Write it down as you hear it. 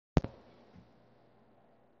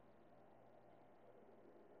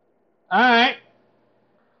Alright,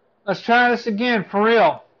 let's try this again for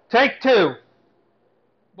real. Take two.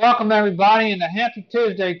 Welcome everybody and a happy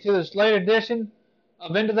Tuesday to this late edition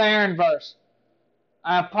of Into the Aaronverse.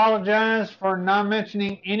 I apologize for not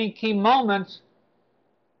mentioning any key moments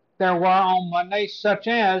there were on Monday, such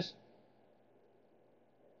as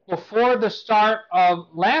before the start of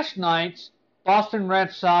last night's Boston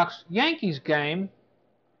Red Sox Yankees game.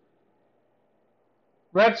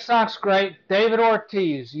 Red Sox great David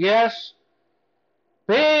Ortiz, yes,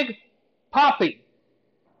 Big Poppy,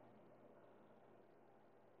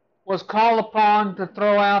 was called upon to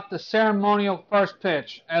throw out the ceremonial first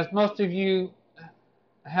pitch. As most of you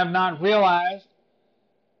have not realized,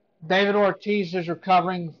 David Ortiz is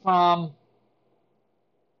recovering from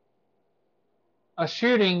a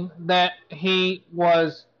shooting that he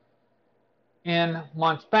was in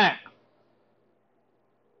months back.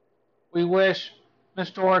 We wish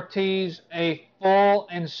Mr. Ortiz a full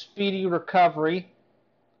and speedy recovery.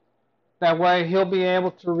 That way he'll be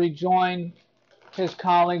able to rejoin his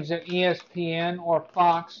colleagues at ESPN or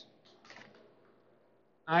Fox.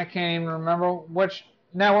 I can't even remember which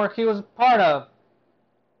network he was a part of.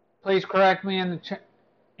 Please correct me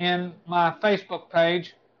in my Facebook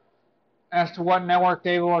page as to what network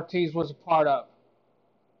David Ortiz was a part of.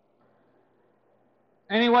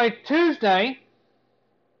 Anyway, Tuesday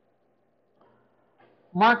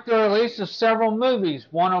marked the release of several movies,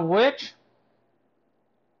 one of which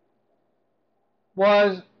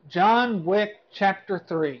was John Wick Chapter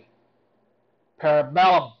 3,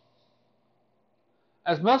 Parabellum.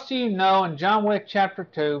 As most of you know, in John Wick Chapter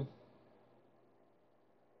 2,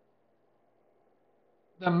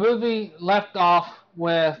 the movie left off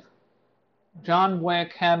with John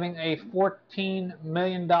Wick having a $14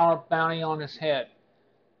 million bounty on his head.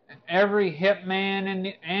 And every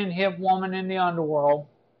hitman and hitwoman in the underworld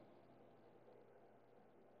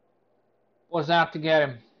was out to get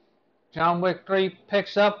him. John Wick 3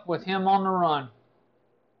 picks up with him on the run.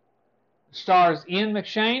 It stars Ian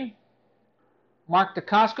McShane, Mark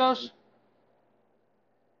Dacascos,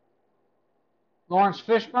 Lawrence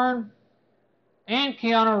Fishburne, and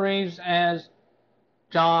Keanu Reeves as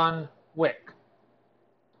John Wick.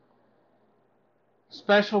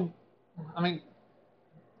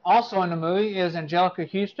 Also in the movie is Angelica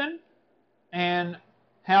Houston and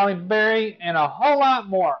Halle Berry and a whole lot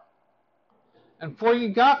more. And for you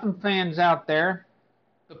Gotham fans out there,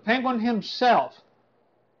 the Penguin himself,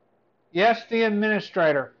 yes, the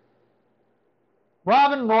administrator,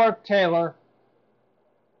 Robin Lord Taylor,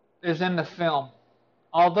 is in the film.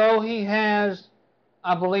 Although he has,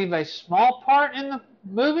 I believe, a small part in the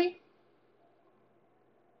movie.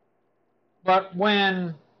 But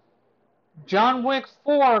when John Wick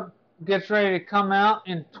 4 gets ready to come out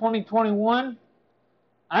in 2021,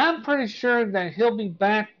 I'm pretty sure that he'll be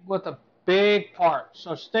back with a big part.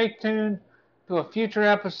 So stay tuned to a future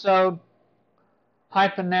episode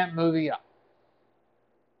hyping that movie up.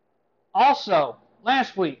 Also,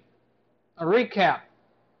 last week, a recap.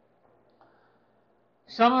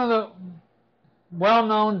 Some of the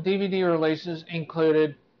well-known DVD releases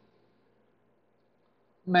included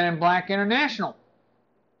Men in Black International,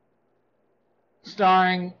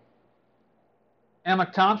 starring Emma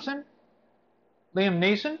Thompson, Liam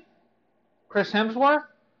Neeson, Chris Hemsworth,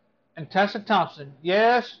 and Tessa Thompson.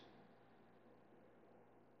 Yes,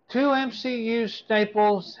 two MCU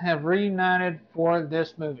staples have reunited for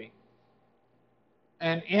this movie.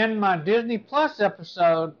 And in my Disney Plus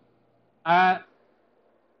episode, I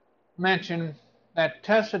mentioned that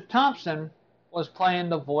Tessa Thompson was playing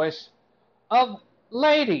the voice of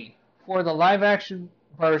Lady for the live-action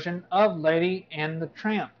version of Lady and the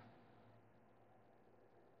Tramp.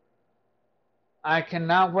 I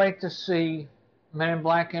cannot wait to see Men in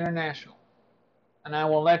Black International. And I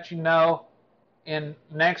will let you know in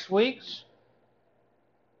next week's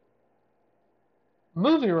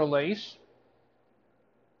movie release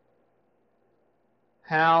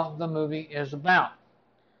how the movie is about.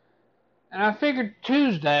 And I figured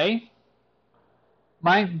Tuesday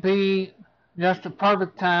might be just a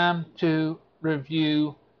perfect time to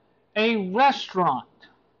review a restaurant.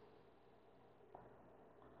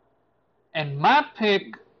 And my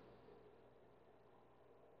pick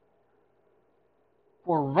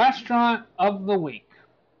for Restaurant of the Week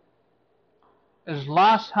is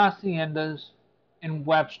Las Haciendas in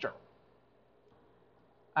Webster.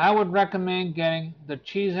 I would recommend getting the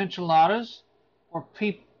cheese enchiladas or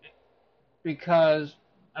because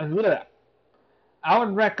I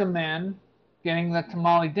would recommend getting the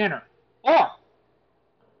tamale dinner. Or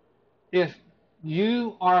if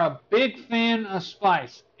you are a big fan of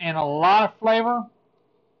spice and a lot of flavor,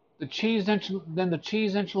 then the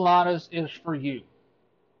cheese enchiladas is for you.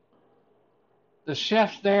 The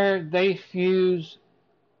chefs there, they fuse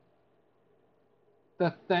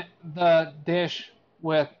the dish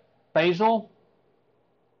with basil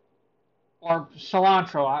or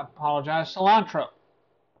cilantro, I apologize, cilantro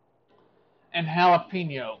and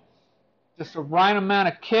jalapeno. Just the right amount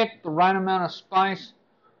of kick, the right amount of spice.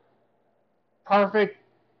 Perfect.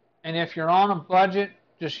 And if you're on a budget,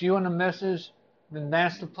 just you and the missus, then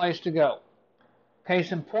that's the place to go.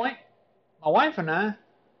 Case in point, my wife and I,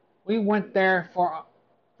 we went there for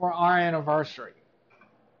our anniversary.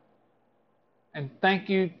 And thank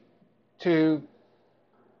you to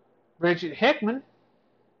Bridget Hickman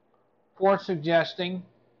for suggesting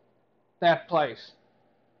that place.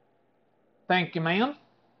 Thank you, ma'am.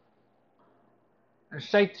 And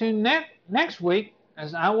stay tuned next week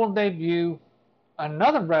as I will debut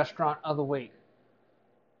another restaurant of the week.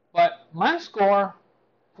 But my score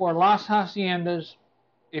for Las Haciendas,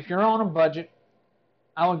 if you're on a budget,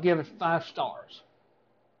 I would give it 5 stars.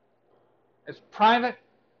 It's private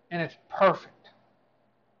and it's perfect.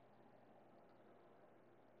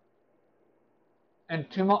 And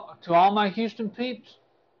to all my Houston peeps,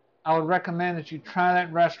 I would recommend that you try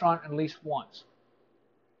that restaurant at least once.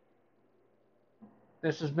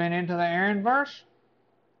 This has been Into the Aaronverse.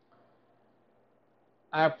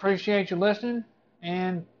 I appreciate you listening,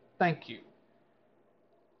 and thank you.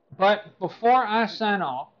 But before I sign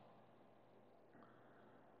off,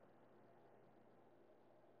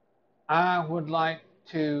 I would like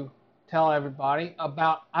to tell everybody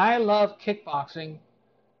about I Love Kickboxing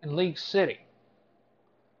in League City.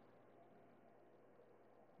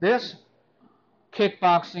 This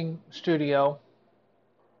kickboxing studio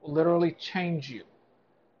will literally change you.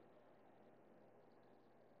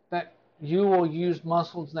 That you will use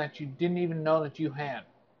muscles that you didn't even know that you had.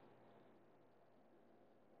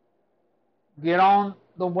 Get on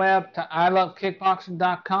the web to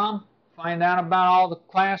ilovekickboxing.com, find out about all the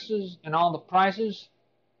classes and all the prices,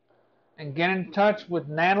 and get in touch with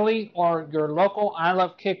Natalie or your local I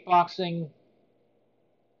Love Kickboxing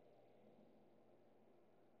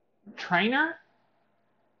trainer,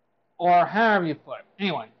 or however you put it.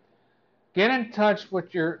 Anyway, get in touch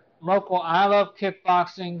with your local I Love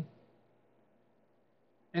Kickboxing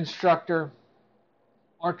instructor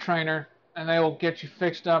or trainer, and they will get you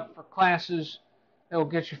fixed up for classes. They will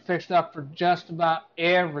get you fixed up for just about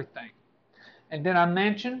everything. And did I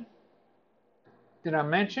mention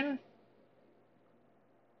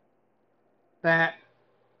that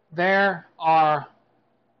there are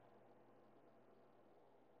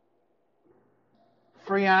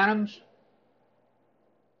free items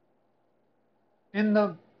in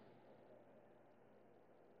the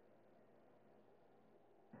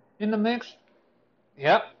mix?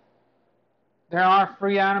 Yep. There are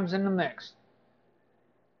free items in the mix.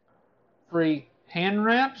 Free hand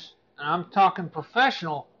wraps, and I'm talking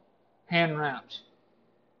professional hand wraps.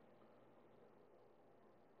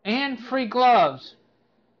 And free gloves.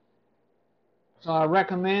 So I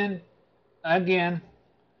recommend, again,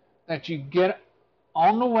 that you get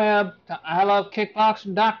on the web to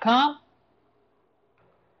ilovekickboxing.com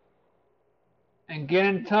and get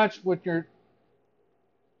in touch with your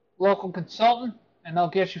local consultant, and they'll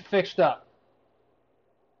get you fixed up.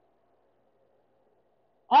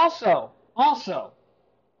 Also,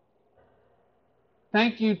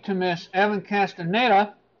 thank you to Miss Evan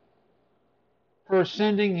Castaneda for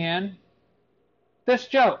sending in this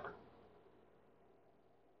joke.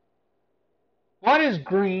 What is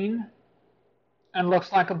green and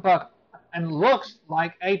looks like a bucket?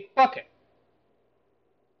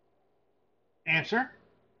 Answer: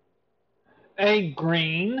 a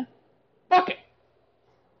green bucket.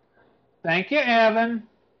 Thank you, Evan.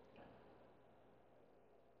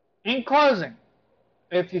 In closing,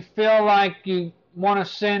 if you feel like you want to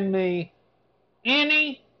send me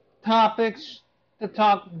any topics to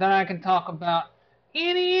talk that I can talk about,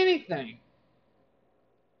 anything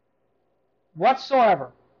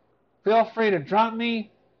whatsoever, feel free to drop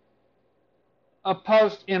me a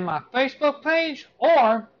post in my Facebook page,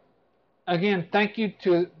 or again, thank you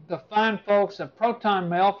to the fine folks at Proton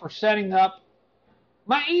Mail for setting up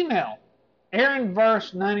my email,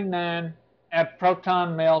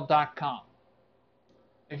 aaronverse99@protonmail.com.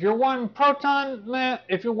 If you're wanting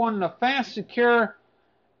a fast, secure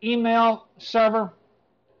email server,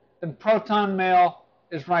 then Proton Mail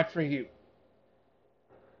is right for you.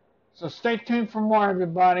 So stay tuned for more,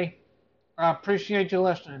 everybody. I appreciate you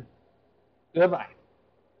listening. Goodbye.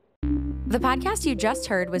 The podcast you just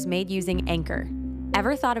heard was made using Anchor.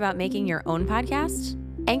 Ever thought about making your own podcast?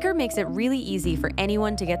 Anchor makes it really easy for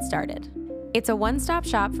anyone to get started. It's a one-stop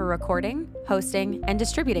shop for recording, hosting, and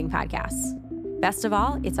distributing podcasts. Best of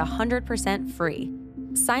all, it's 100% free.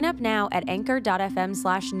 Sign up now at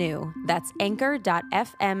anchor.fm/new. That's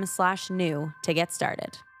anchor.fm/new to get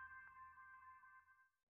started.